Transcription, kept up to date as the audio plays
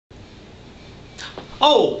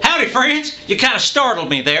Oh, howdy friends. You kind of startled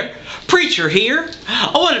me there. Preacher here.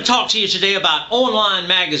 I want to talk to you today about online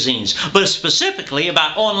magazines, but specifically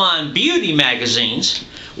about online beauty magazines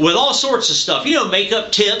with all sorts of stuff. You know,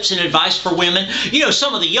 makeup tips and advice for women. You know,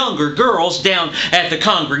 some of the younger girls down at the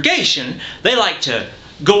congregation, they like to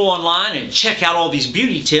go online and check out all these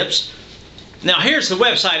beauty tips. Now here's the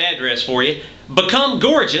website address for you,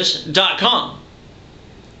 becomegorgeous.com.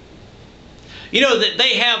 You know that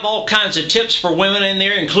they have all kinds of tips for women in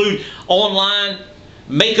there, include online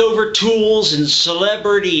makeover tools and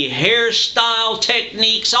celebrity hairstyle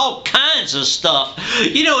techniques, all kinds of stuff.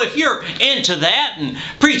 You know, if you're into that, and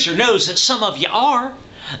Preacher knows that some of you are,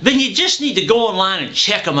 then you just need to go online and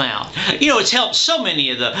check them out. You know, it's helped so many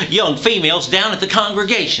of the young females down at the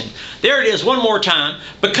congregation. There it is one more time,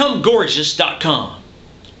 becomegorgeous.com.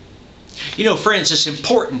 You know, friends, it's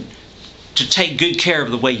important to take good care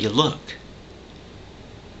of the way you look.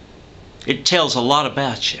 It tells a lot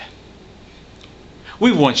about you.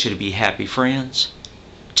 We want you to be happy, friends.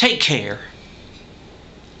 Take care.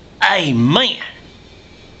 Amen.